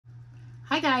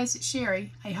guys, it's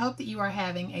Sherry. I hope that you are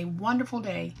having a wonderful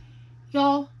day.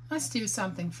 Y'all, let's do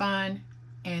something fun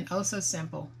and oh so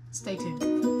simple. Stay tuned.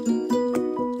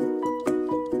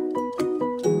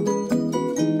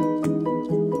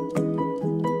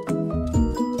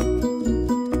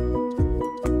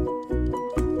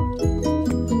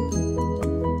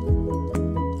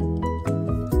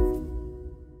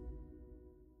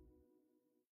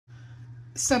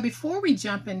 So before we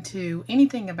jump into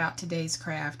anything about today's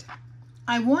craft,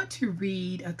 I want to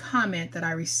read a comment that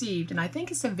I received, and I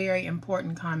think it's a very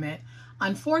important comment.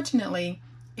 Unfortunately,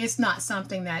 it's not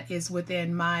something that is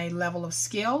within my level of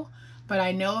skill, but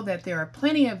I know that there are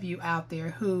plenty of you out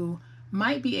there who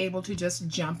might be able to just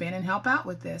jump in and help out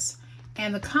with this.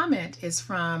 And the comment is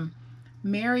from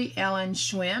Mary Ellen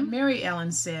Schwim. Mary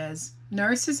Ellen says,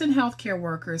 "Nurses and healthcare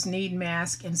workers need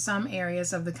masks in some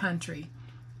areas of the country.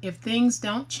 If things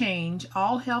don't change,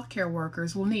 all healthcare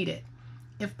workers will need it.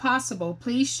 If possible,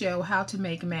 please show how to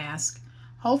make masks.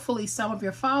 Hopefully some of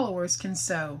your followers can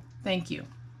sew. Thank you."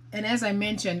 And as I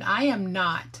mentioned, I am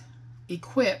not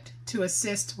equipped to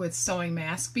assist with sewing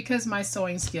masks because my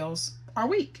sewing skills are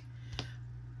weak.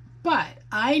 But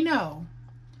I know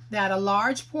that a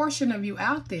large portion of you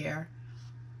out there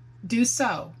do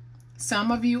sew. Some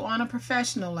of you on a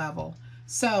professional level.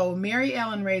 So Mary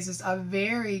Ellen raises a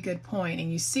very good point,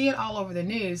 and you see it all over the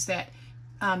news that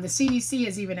the CDC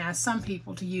has even asked some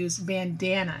people to use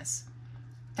bandanas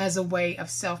as a way of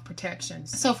self-protection.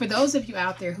 So for those of you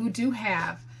out there who do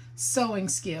have sewing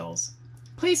skills,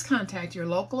 please contact your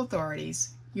local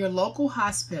authorities, your local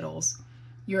hospitals,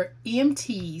 your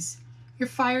EMTs, your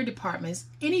fire departments,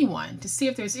 anyone, to see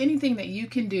if there's anything that you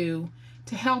can do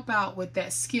to help out with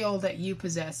that skill that you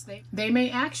possess. They may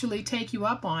actually take you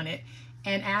up on it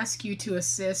and ask you to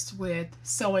assist with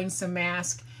sewing some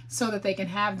masks so that they can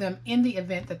have them in the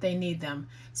event that they need them.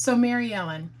 So Mary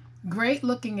Ellen, great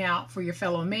looking out for your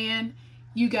fellow man.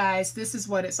 You guys, this is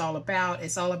what it's all about.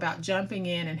 It's all about jumping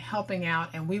in and helping out,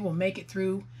 and we will make it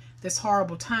through this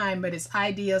horrible time, but it's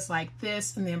ideas like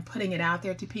this and then putting it out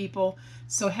there to people.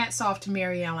 So hats off to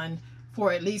Mary Ellen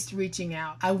for at least reaching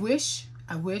out. I wish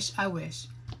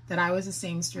that I was a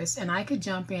seamstress and I could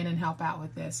jump in and help out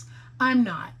with this. I'm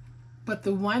not. But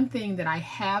the one thing that I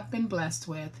have been blessed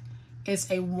with is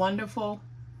a wonderful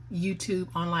YouTube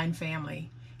online family.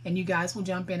 And you guys will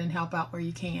jump in and help out where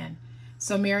you can.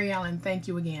 So Mary Ellen, thank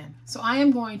you again. So I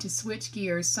am going to switch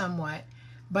gears somewhat,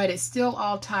 but it still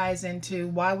all ties into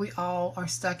why we all are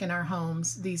stuck in our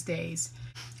homes these days.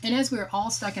 And as we're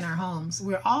all stuck in our homes,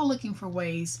 we're all looking for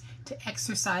ways to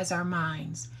exercise our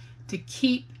minds, to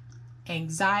keep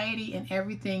anxiety and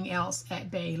everything else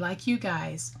at bay, like you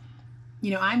guys.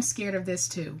 You know, I'm scared of this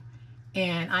too,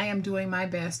 and I am doing my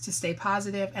best to stay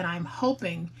positive, and I'm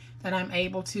hoping that I'm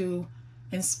able to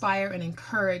inspire and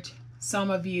encourage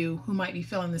some of you who might be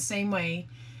feeling the same way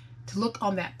to look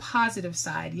on that positive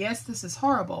side. Yes, this is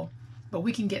horrible, but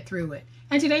we can get through it.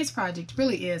 And today's project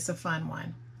really is a fun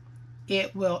one.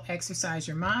 It will exercise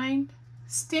your mind,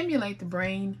 stimulate the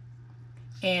brain,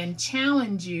 and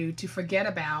challenge you to forget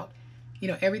about,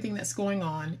 everything that's going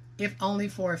on, if only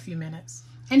for a few minutes.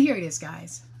 And here it is,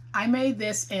 guys. I made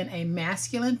this in a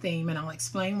masculine theme, and I'll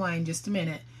explain why in just a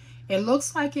minute. It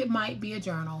looks like it might be a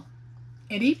journal.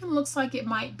 It even looks like it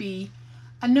might be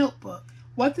a notebook.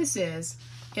 What this is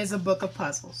a book of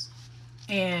puzzles.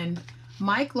 And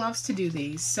Mike loves to do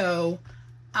these, so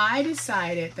I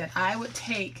decided that I would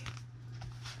take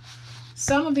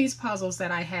some of these puzzles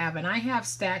that I have, and I have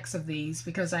stacks of these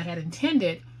because I had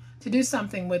intended to do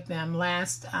something with them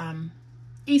last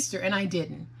Easter, and I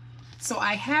didn't. So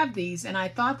I have these, and I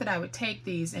thought that I would take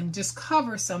these and just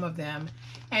cover some of them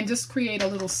and just create a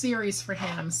little series for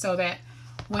him so that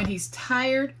when he's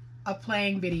tired of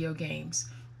playing video games,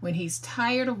 when he's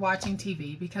tired of watching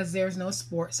TV because there's no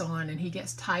sports on and he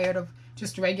gets tired of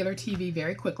just regular TV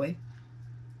very quickly,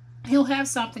 he'll have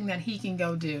something that he can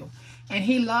go do. And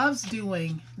he loves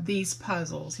doing these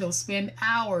puzzles. He'll spend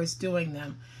hours doing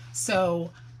them. So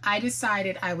I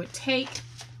decided I would take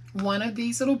one of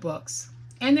these little books,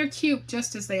 and they're cute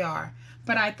just as they are,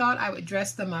 but I thought I would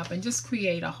dress them up and just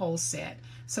create a whole set.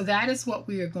 So that is what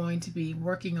we are going to be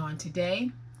working on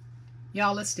today.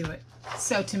 Y'all, let's do it.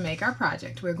 So to make our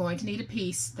project, we're going to need a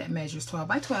piece that measures 12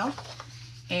 by 12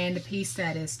 and a piece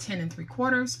that is 10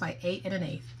 3/4 by 8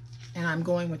 1/8. And I'm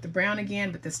going with the brown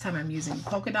again, but this time I'm using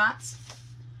polka dots.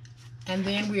 And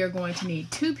then we are going to need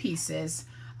 2 pieces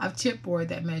of chipboard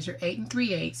that measure 8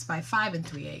 3/8 by 5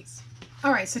 3/8.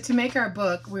 All right, so to make our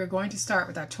book, we're going to start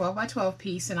with our 12 by 12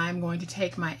 piece, and I'm going to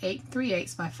take my 8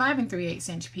 3/8 by 5 3/8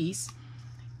 inch piece,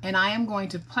 and I am going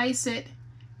to place it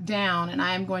down, and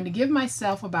I am going to give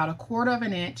myself about 1/4 of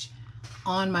an inch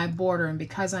on my border, and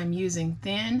because I'm using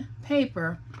thin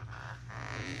paper,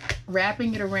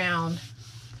 wrapping it around,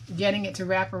 getting it to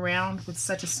wrap around with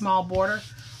such a small border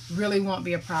really won't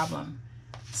be a problem.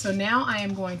 So now I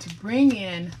am going to bring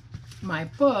in my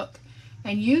book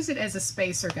and use it as a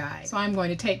spacer guide. So I'm going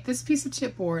to take this piece of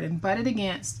chipboard and butt it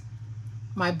against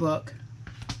my book,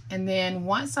 and then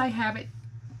once I have it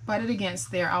butted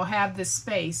against there, I'll have this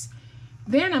space.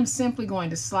 Then I'm simply going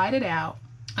to slide it out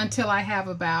until I have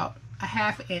about a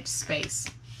 1/2 inch space.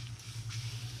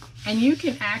 And you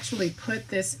can actually put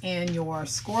this in your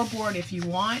scoreboard if you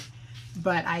want,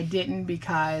 but I didn't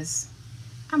because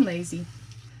I'm lazy.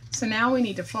 So now we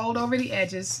need to fold over the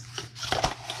edges,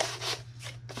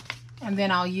 and then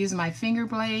I'll use my finger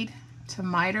blade to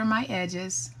miter my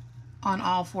edges on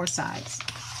all 4 sides.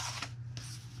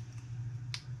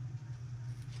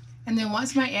 And then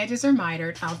once my edges are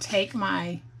mitered, I'll take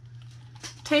my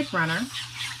tape runner,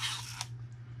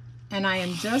 and I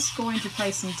am just going to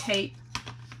place some tape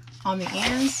on the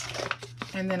ends,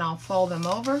 and then I'll fold them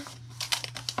over.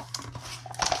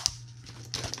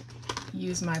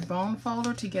 Use my bone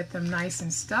folder to get them nice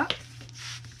and stuck.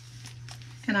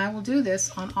 And I will do this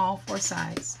on all 4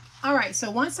 sides. All right,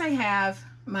 so once I have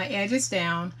my edges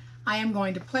down, I am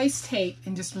going to place tape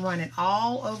and just run it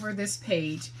all over this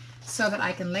page so that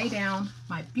I can lay down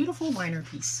my beautiful liner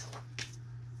piece.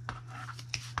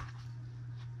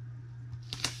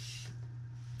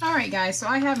 All right, guys, so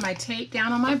I have my tape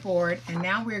down on my board, and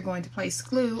now we're going to place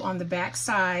glue on the back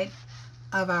side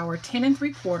of our 10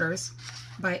 3/4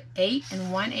 by 8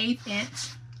 1/8 inch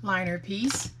liner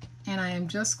piece. And I am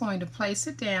just going to place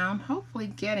it down, hopefully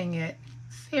getting it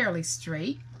fairly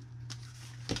straight.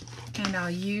 And I'll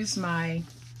use my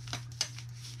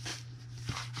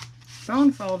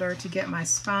bone folder to get my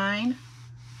spine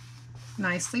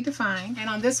nicely defined. And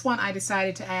on this one, I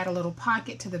decided to add a little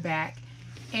pocket to the back.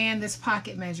 And this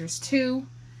pocket measures 2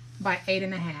 by 8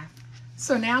 1/2.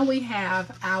 So now we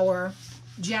have our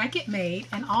jacket made,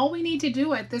 and all we need to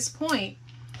do at this point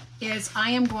is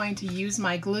I am going to use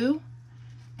my glue,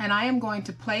 and I am going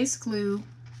to place glue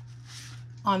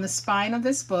on the spine of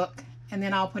this book, and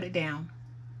then I'll put it down.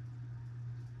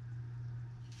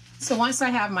 So once I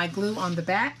have my glue on the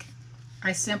back,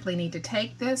 I simply need to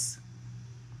take this,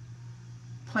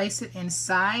 place it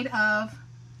inside of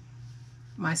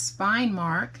my spine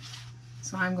mark.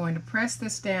 So I'm going to press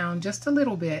this down just a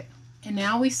little bit, and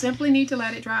now we simply need to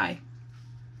let it dry.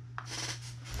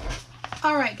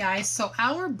 All right, guys, so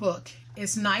our book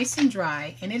is nice and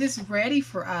dry, and it is ready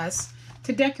for us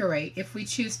to decorate if we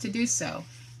choose to do so.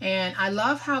 And I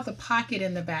love how the pocket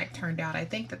in the back turned out. I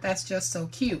think that that's just so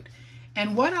cute.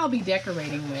 And what I'll be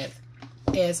decorating with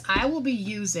is I will be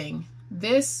using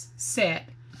this set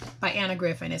by Anna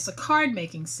Griffin. It's a card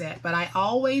making set, but I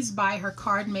always buy her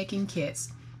card making kits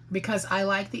because I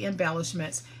like the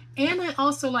embellishments, and I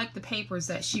also like the papers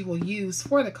that she will use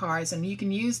for the cards, and you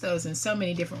can use those in so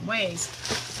many different ways.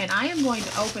 And I am going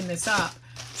to open this up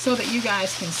so that you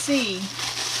guys can see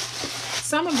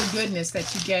some of the goodness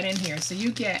that you get in here. So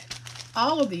you get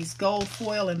all of these gold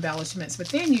foil embellishments, but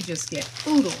then you just get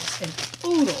oodles and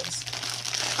oodles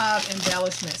of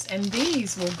embellishments, and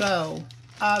these will go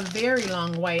a very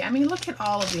long way. I mean, look at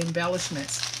all of the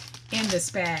embellishments in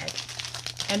this bag.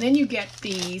 And then you get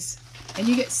these, and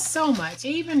you get so much,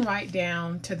 even right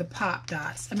down to the pop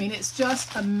dots. I mean, it's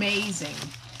just amazing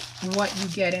what you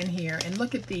get in here. And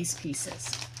look at these pieces.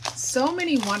 So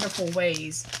many wonderful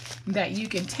ways that you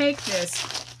can take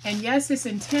this. And yes, it's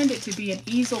intended to be an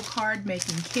easel card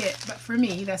making kit, but for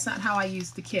me, that's not how I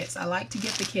use the kits. I like to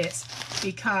get the kits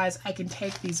because I can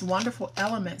take these wonderful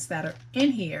elements that are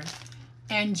in here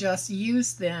and just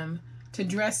use them to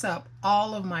dress up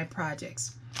all of my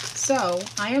projects. So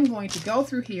I am going to go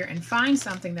through here and find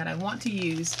something that I want to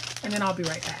use, and then I'll be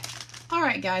right back. All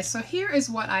right, guys, so here is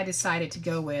what I decided to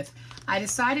go with. I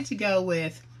decided to go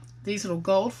with these little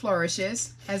gold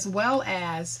flourishes, as well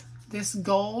as this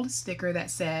gold sticker that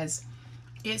says,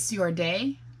 "It's your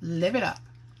day, live it up."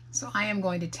 So I am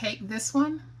going to take this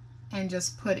one and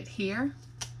just put it here,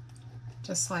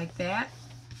 just like that.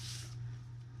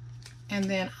 And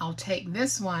then I'll take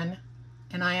this one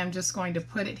and I am just going to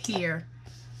put it here,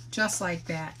 just like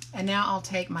that. And now I'll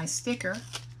take my sticker,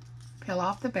 peel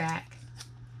off the back,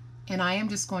 and I am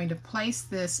just going to place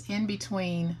this in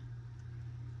between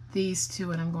these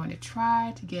two, and I'm going to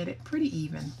try to get it pretty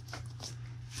even.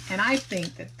 And I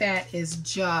think that that is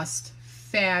just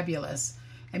fabulous.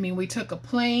 I mean, we took a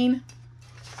plain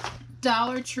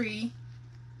Dollar Tree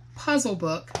puzzle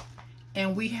book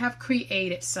and we have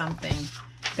created something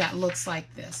that looks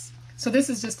like this. So this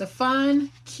is just a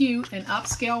fun, cute, and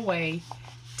upscale way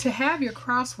to have your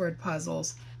crossword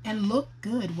puzzles and look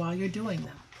good while you're doing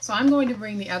them. So I'm going to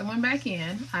bring the other one back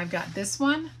in. I've got this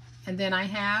one, and then I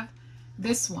have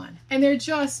this one. And they're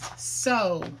just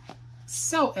so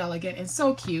elegant and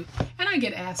so cute. And I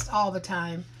get asked all the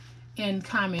time in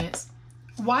comments,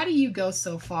 why do you go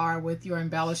so far with your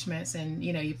embellishments? And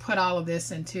you put all of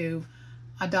this into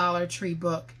a Dollar Tree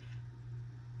book.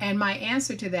 And my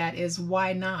answer to that is,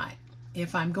 why not?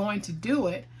 If I'm going to do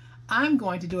it, I'm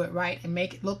going to do it right and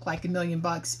make it look like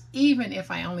 $1,000,000, even if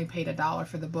I only paid $1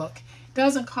 for the book. It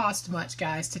doesn't cost much,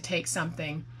 guys, to take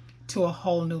something to a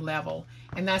whole new level.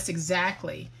 And that's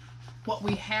exactly what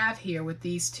we have here with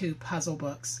these two puzzle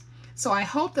books. So I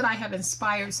hope that I have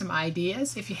inspired some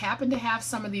ideas. If you happen to have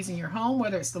some of these in your home,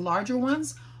 whether it's the larger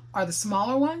ones or the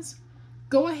smaller ones,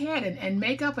 go ahead and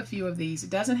make up a few of these. It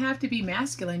doesn't have to be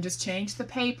masculine, just change the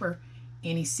paper.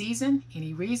 Any season,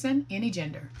 any reason, any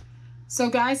gender. So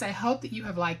guys, I hope that you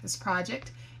have liked this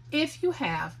project. If you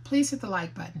have, please hit the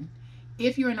like button.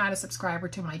 If you are not a subscriber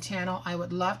to my channel, I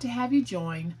would love to have you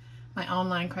join my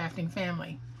online crafting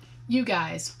family. You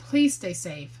guys, please stay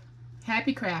safe.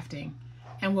 Happy crafting,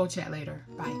 and we'll chat later.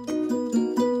 Bye.